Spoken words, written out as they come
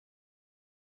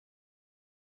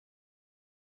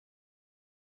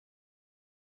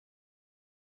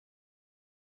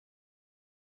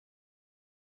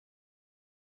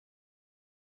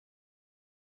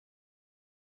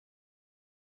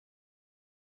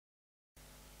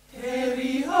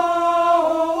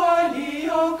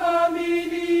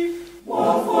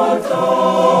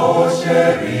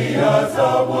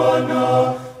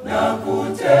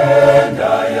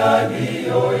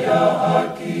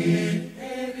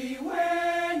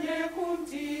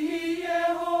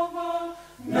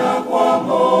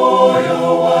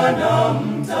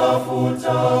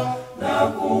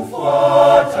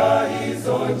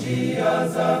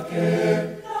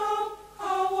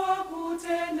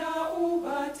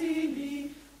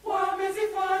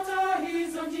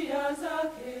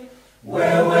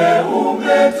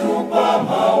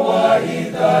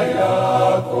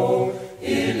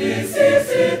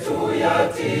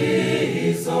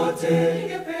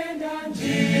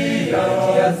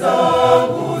njia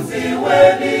zangu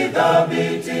ziwe ni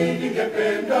thabiti.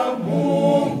 Ningependa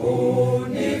Mungu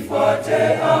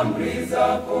nifuate amri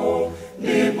zako,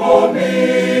 ndipo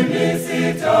mimi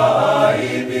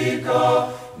sitaaibika,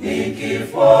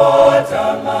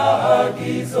 nikifuata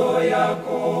maagizo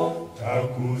yako.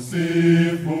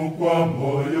 Takusifu kwa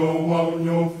moyo wa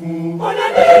unyofu, Bwana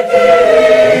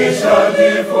nikiisha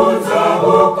jifunza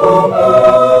hukumu,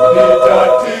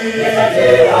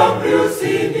 nitatii amri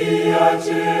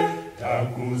usiniache.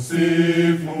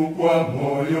 Takusifu kwa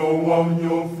moyo wa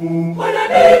unyofu, Bwana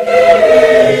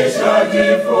nikiisha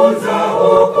jifunza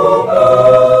hukumu,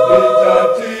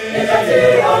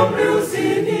 nitatii amri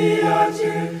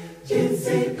usiniache.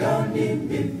 Jinsi gani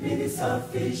mimi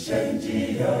nisafishe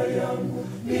njia yangu,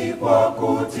 ni kwa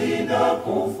kutii na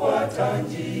kufuata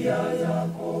njia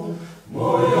yako.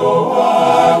 Moyo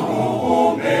wangu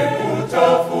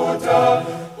umekutafuta,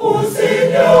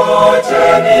 usiniache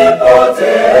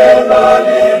nipotee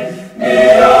mbali,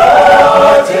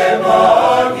 niache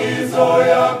maagizo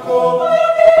yako.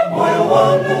 Moyo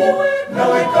wangu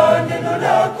naweka neno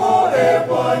lako,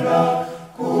 Bwana,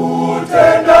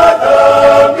 kutenda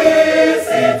dhambi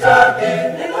sitaki.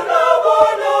 Neno la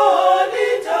Bwana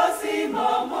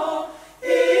litasimama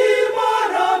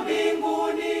imara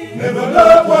mbinguni. neno la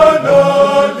Bwana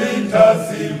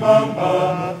litasimama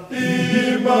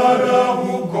imara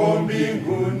huko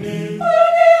mbinguni.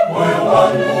 Moyo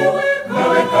wangu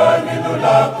naweka neno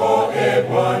lako,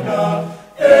 Bwana.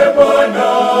 Bwana,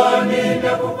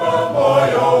 ninakupa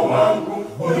moyo wangu,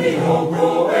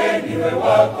 uniokoe niwe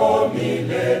wako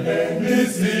milele,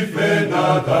 Nisife na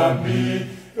dhambi,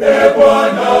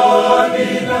 Bwana,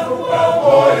 ninakupa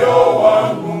moyo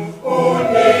wangu,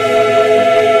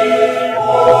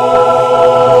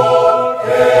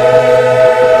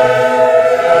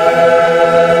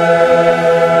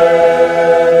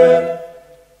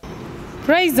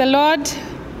 Praise the Lord,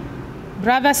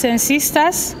 brothers and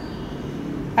sisters.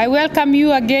 I welcome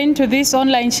you again to this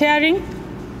online sharing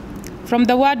from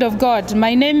the Word of God.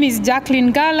 My name is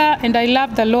Jackline and I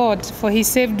love the Lord, for He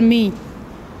saved me.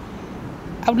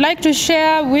 I would like to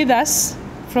share with us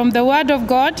from the Word of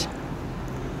God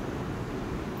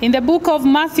in the book of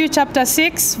Matthew chapter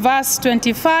 6, verse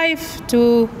 25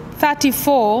 to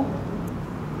 34.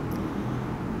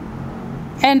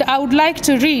 And I would like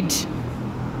to read,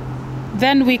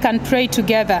 then we can pray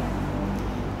together.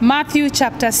 Matthew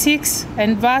chapter 6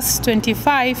 and verse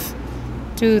 25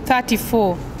 to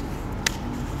 34.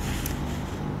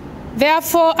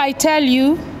 Therefore I tell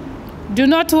you, do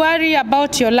not worry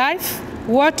about your life,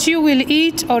 what you will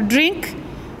eat or drink,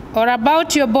 or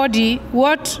about your body,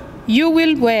 what you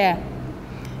will wear.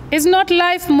 Is not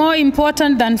life more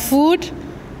important than food,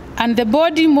 and the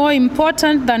body more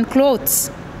important than clothes?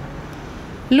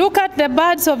 Look at the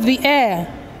birds of the air.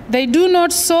 They do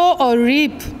not sow or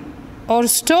reap or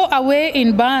store away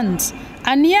in barns,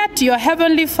 and yet your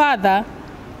heavenly Father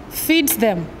feeds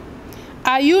them.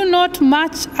 Are you not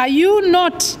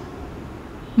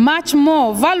much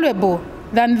more valuable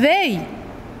than they?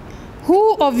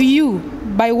 Who of you,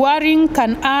 by worrying,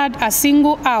 can add a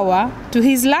single hour to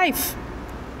his life?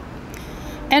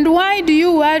 And why do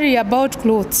you worry about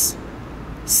clothes?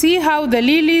 See how the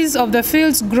lilies of the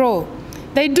fields grow.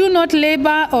 They do not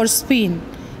labor or spin.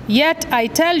 Yet I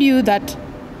tell you that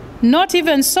not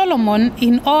even Solomon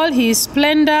in all his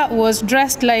splendor was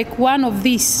dressed like one of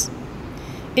these.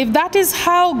 If that is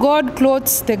how God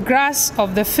clothes the grass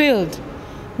of the field,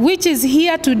 which is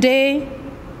here today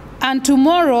and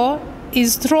tomorrow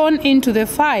is thrown into the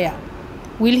fire,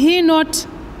 will he not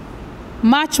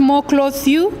much more clothe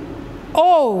you,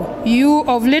 O you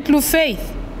of little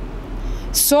faith?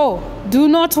 So do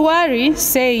not worry,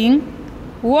 saying,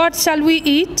 what shall we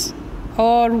eat?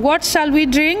 Or what shall we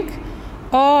drink?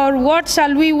 Or what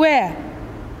shall we wear?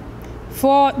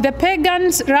 For the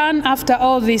pagans run after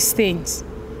all these things,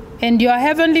 and your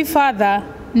heavenly Father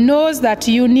knows that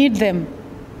you need them.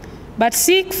 But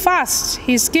seek first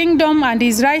his kingdom and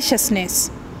his righteousness,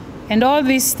 and all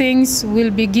these things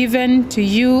will be given to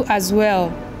you as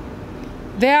well.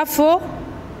 Therefore,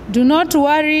 do not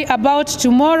worry about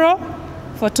tomorrow,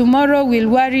 for tomorrow will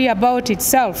worry about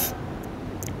itself.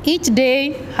 Each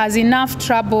day has enough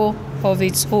trouble of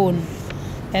its own.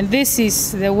 And this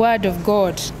is the word of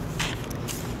God.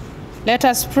 Let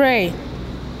us pray.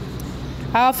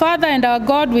 Our Father and our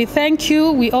God, we thank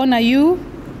you, we honor you,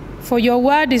 for your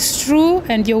word is true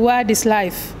and your word is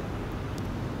life.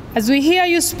 As we hear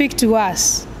you speak to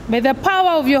us, may the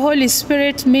power of your Holy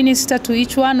Spirit minister to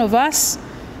each one of us,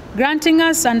 granting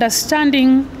us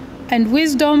understanding and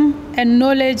wisdom and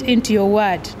knowledge into your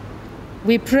word.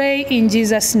 We pray in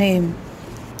Jesus' name.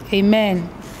 Amen.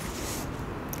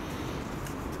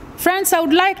 Friends, I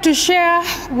would like to share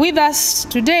with us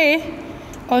today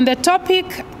on the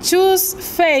topic, choose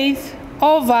faith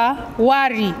over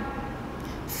worry.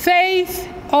 Faith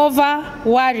over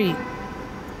worry.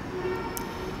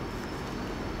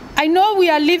 I know we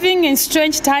are living in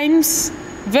strange times,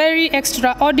 very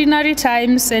extraordinary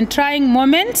times and trying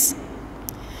moments,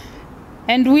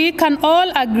 and we can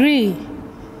all agree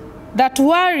that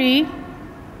worry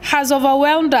has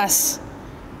overwhelmed us,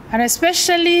 and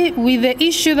especially with the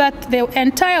issue that the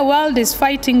entire world is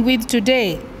fighting with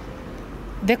today,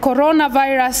 the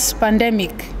coronavirus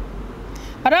pandemic.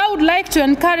 But I would like to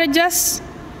encourage us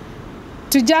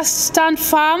to just stand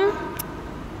firm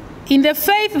in the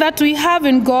faith that we have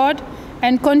in God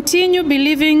and continue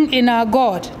believing in our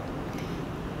God.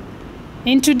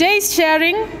 In today's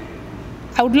sharing,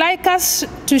 I would like us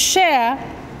to share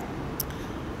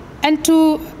and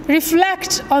to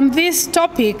reflect on this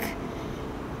topic,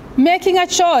 making a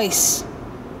choice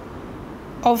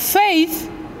of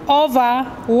faith over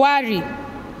worry.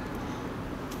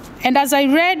 And as I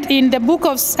read in the book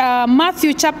of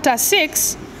Matthew chapter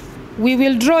 6, we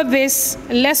will draw this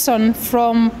lesson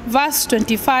from verse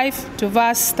 25 to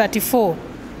verse 34.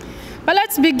 But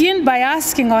let's begin by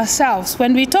asking ourselves,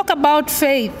 when we talk about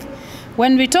faith,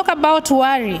 when we talk about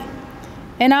worry,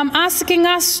 and I'm asking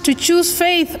us to choose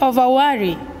faith over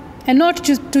worry, and not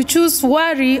to choose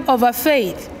worry over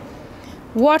faith,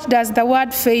 what does the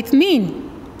word faith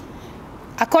mean?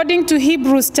 According to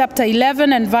Hebrews chapter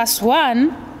 11 and verse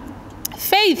 1,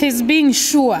 faith is being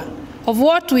sure of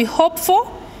what we hope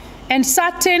for and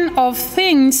certain of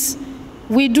things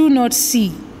we do not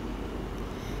see.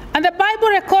 And the Bible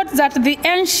records that the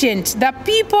ancient, the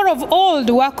people of old,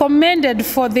 were commended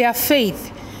for their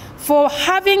faith, for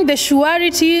having the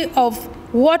surety of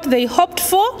what they hoped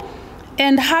for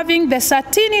and having the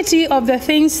certainty of the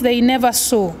things they never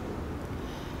saw.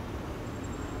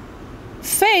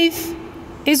 Faith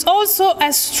is also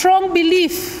a strong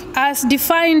belief as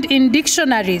defined in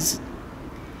dictionaries.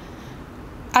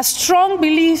 A strong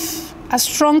belief, a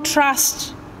strong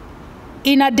trust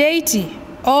in a deity,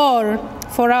 or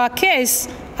for our case,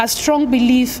 a strong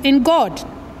belief in God.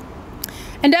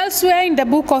 And elsewhere in the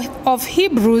book of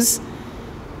Hebrews,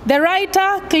 the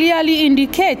writer clearly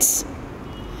indicates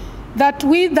that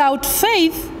without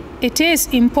faith, it is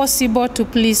impossible to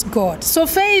please God. So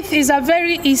faith is a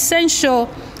very essential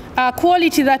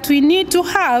quality that we need to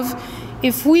have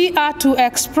if we are to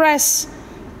express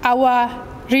our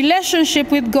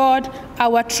relationship with God,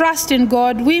 our trust in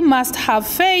God. We must have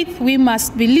faith, we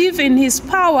must believe in His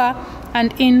power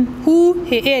and in who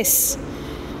He is.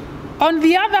 On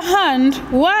the other hand,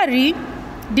 worry,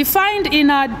 defined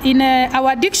in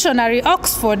our dictionary,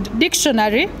 Oxford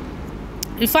Dictionary,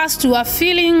 refers to a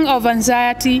feeling of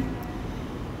anxiety.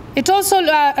 It also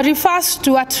refers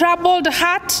to a troubled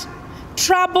heart,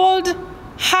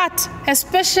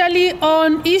 especially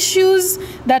on issues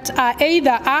that are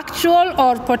either actual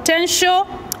or potential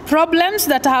problems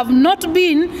that have not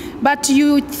been, but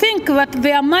you think that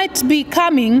there might be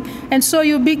coming, and so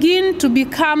you begin to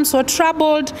become so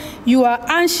troubled, you are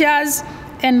anxious,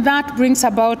 and that brings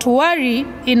about worry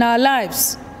in our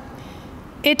lives.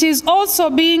 It is also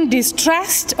being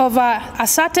distressed over a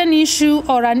certain issue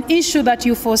or an issue that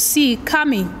you foresee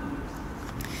coming.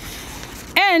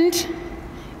 And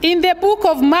in the book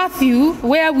of Matthew,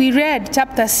 where we read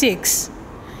chapter 6,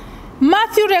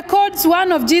 Matthew records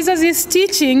one of Jesus'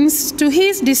 teachings to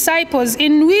his disciples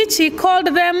in which he called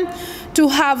them to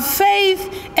have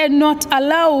faith and not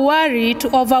allow worry to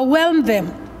overwhelm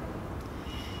them.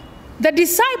 The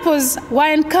disciples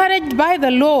were encouraged by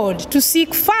the Lord to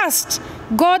seek first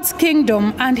God's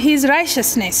kingdom and His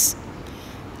righteousness,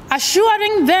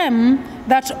 assuring them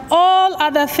that all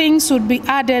other things would be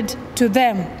added to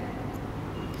them.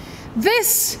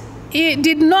 This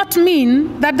did not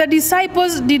mean that the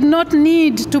disciples did not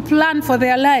need to plan for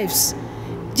their lives.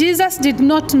 Jesus did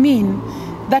not mean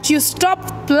that you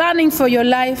stop planning for your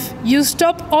life, you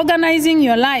stop organizing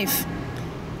your life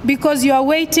because you are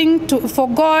waiting for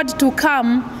God to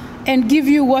come and give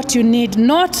you what you need.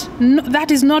 That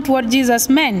is not what Jesus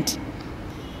meant.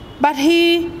 But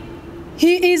he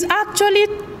is actually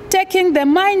taking the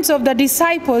minds of the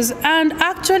disciples and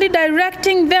actually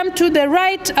directing them to the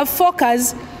right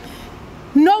focus,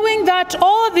 knowing that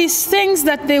all these things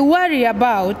that they worry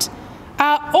about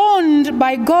are owned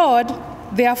by God,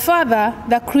 their Father,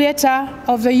 the creator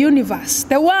of the universe,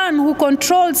 the one who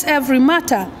controls every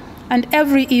matter and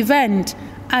every event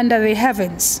under the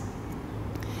heavens.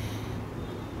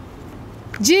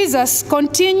 Jesus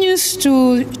continues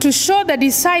to show the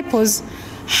disciples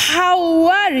how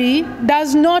worry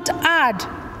does not add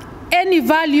any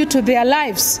value to their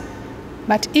lives,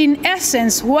 but in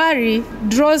essence, worry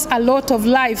draws a lot of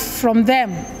life from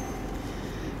them.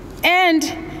 And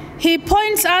he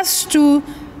points us to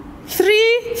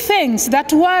 3 things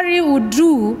that worry would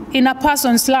do in a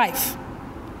person's life.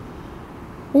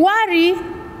 Worry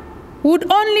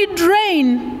would only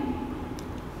drain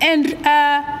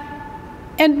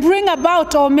and bring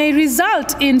about, or may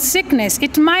result in, sickness.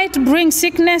 It might bring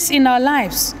sickness in our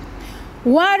lives.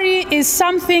 Worry is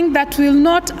something that will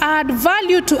not add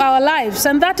value to our lives,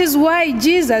 and that is why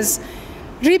Jesus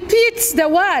repeats the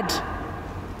word,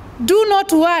 do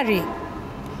not worry.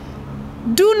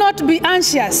 Do not be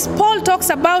anxious. Paul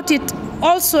talks about it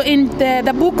also in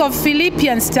the book of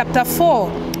Philippians chapter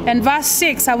 4 and verse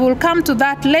 6. I will come to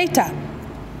that later.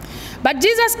 But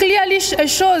Jesus clearly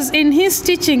shows in his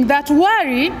teaching that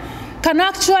worry can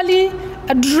actually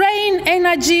drain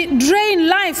energy, drain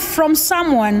life from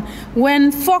someone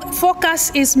when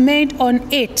focus is made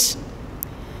on it.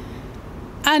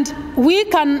 And we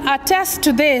can attest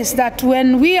to this, that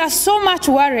when we are so much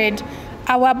worried,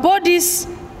 our body's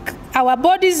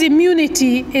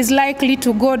immunity is likely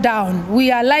to go down.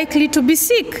 We are likely to be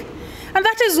sick. And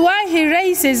that is why he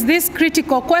raises this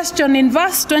critical question in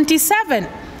verse 27.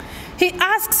 He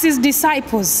asks his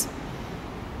disciples,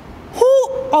 who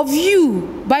of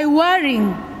you, by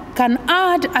worrying, can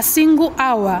add a single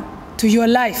hour to your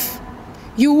life?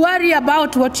 You worry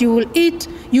about what you will eat.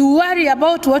 You worry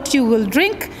about what you will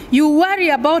drink. You worry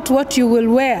about what you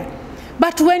will wear.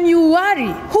 But when you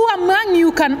worry, who among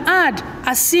you can add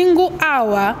a single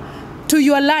hour to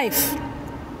your life?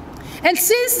 And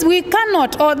since we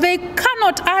cannot, or they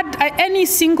cannot add any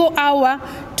single hour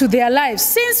to their lives,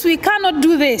 since we cannot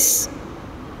do this,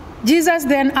 Jesus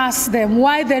then asks them,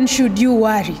 why then should you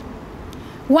worry?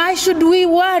 Why should we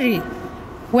worry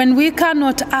when we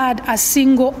cannot add a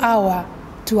single hour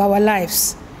to our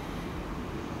lives?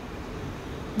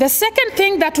 The second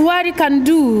thing that worry can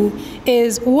do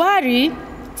is worry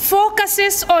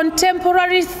focuses on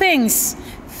temporary things,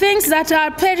 things that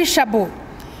are perishable.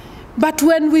 But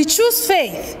when we choose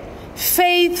faith,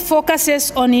 faith focuses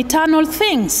on eternal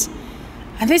things.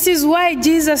 And this is why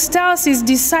Jesus tells his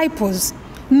disciples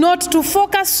not to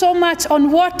focus so much on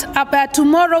what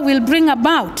tomorrow will bring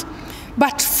about,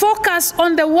 but focus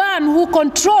on the one who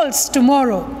controls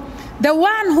tomorrow, the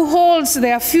one who holds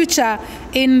their future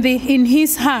in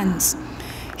his hands.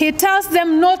 He tells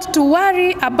them not to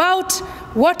worry about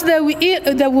what they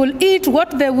will eat,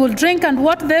 what they will drink, and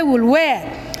what they will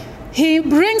wear. He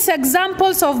brings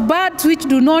examples of birds which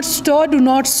do not store, do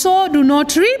not sow, do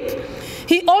not reap.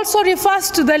 He also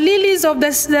refers to the lilies of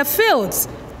the fields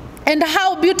and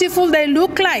how beautiful they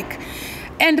look like.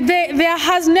 And there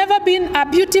has never been a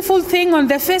beautiful thing on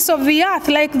the face of the earth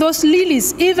like those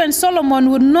lilies. Even Solomon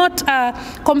would not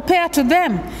compare to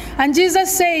them. And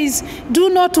Jesus says, do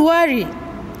not worry,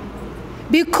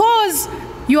 because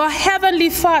your heavenly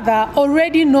Father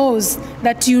already knows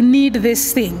that you need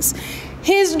these things.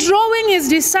 He's drawing his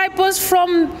disciples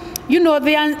from,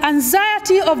 the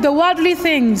anxiety of the worldly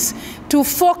things to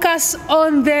focus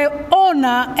on the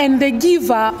owner and the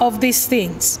giver of these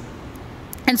things.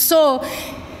 And so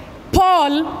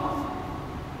Paul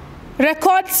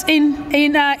records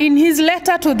in his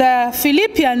letter to the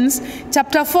Philippians,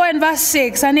 chapter 4 and verse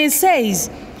 6, and he says,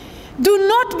 do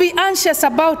not be anxious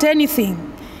about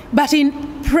anything, but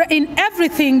in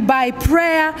everything by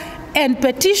prayer and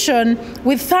petition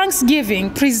with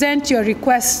thanksgiving present your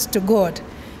requests to God.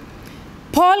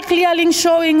 Paul clearly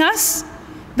showing us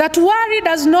that worry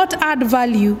does not add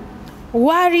value.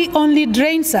 Worry only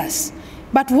drains us.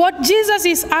 But what Jesus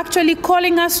is actually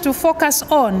calling us to focus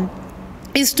on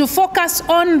is to focus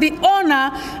on the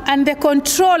owner and the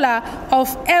controller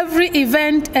of every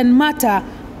event and matter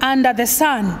under the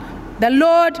sun, the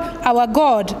Lord our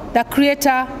God, the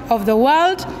creator of the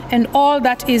world and all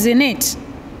that is in it.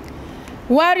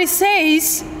 Worry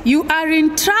says you are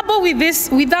in trouble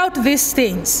without these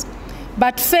things.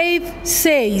 But faith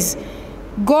says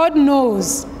God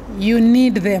knows you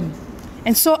need them.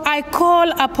 And so I call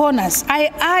upon us,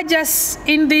 I urge us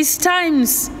in these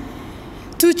times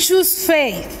to choose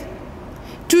faith.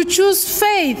 To choose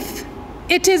faith.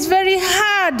 It is very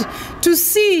hard to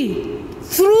see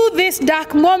through these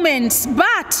dark moments,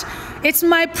 but it's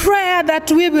my prayer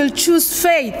that we will choose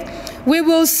faith. We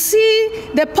will see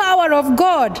the power of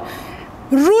God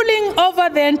ruling over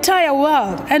the entire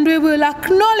world, and we will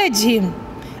acknowledge him,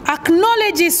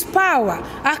 acknowledge his power,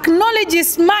 acknowledge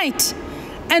his might,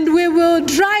 and we will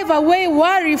drive away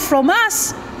worry from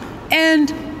us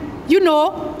and,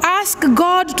 ask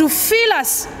God to fill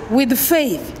us with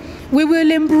faith. We will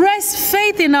embrace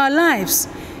faith in our lives,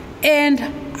 and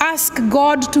ask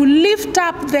God to lift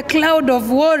up the cloud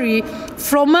of worry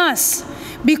from us,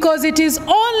 because it is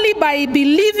only by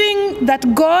believing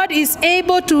that God is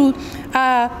able to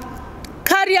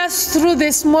carry us through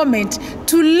this moment,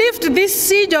 to lift this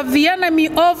siege of the enemy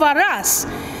over us,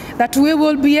 that we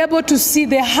will be able to see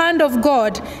the hand of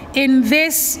God in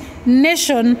this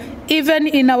nation, even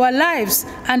in our lives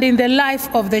and in the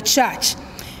life of the church.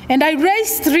 And I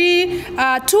raised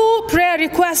two prayer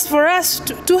requests for us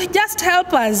to just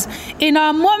help us in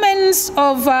our moments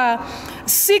of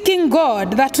seeking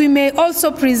God, that we may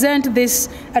also present this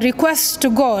request to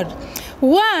God.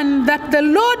 One, that the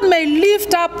Lord may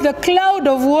lift up the cloud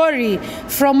of worry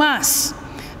from us,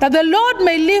 that the Lord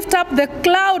may lift up the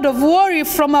cloud of worry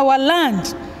from our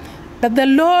land, that the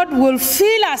Lord will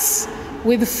fill us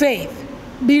with faith,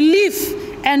 belief,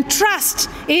 and trust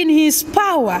in his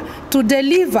power to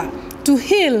deliver, to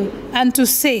heal, and to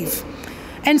save.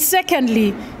 And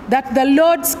secondly, that the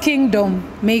Lord's kingdom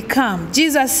may come.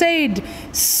 Jesus said,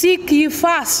 "Seek ye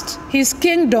first his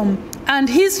kingdom and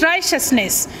his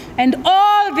righteousness, and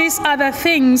all these other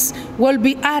things will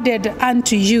be added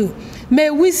unto you."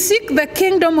 May we seek the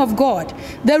kingdom of God,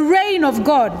 the reign of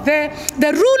God,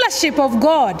 the rulership of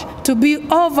God to be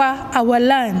over our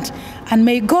land. And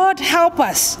may God help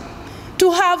us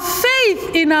to have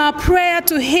faith in our prayer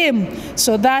to him,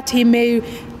 so that he may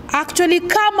actually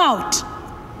come out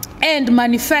and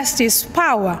manifest his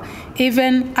power,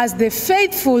 even as the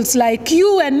faithfuls like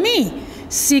you and me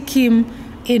seek him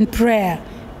in prayer.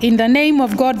 In the name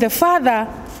of God the Father,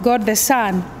 God the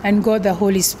Son, and God the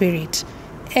Holy Spirit.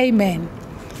 Amen.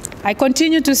 I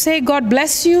continue to say God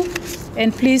bless you,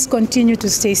 and please continue to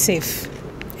stay safe.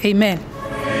 Amen.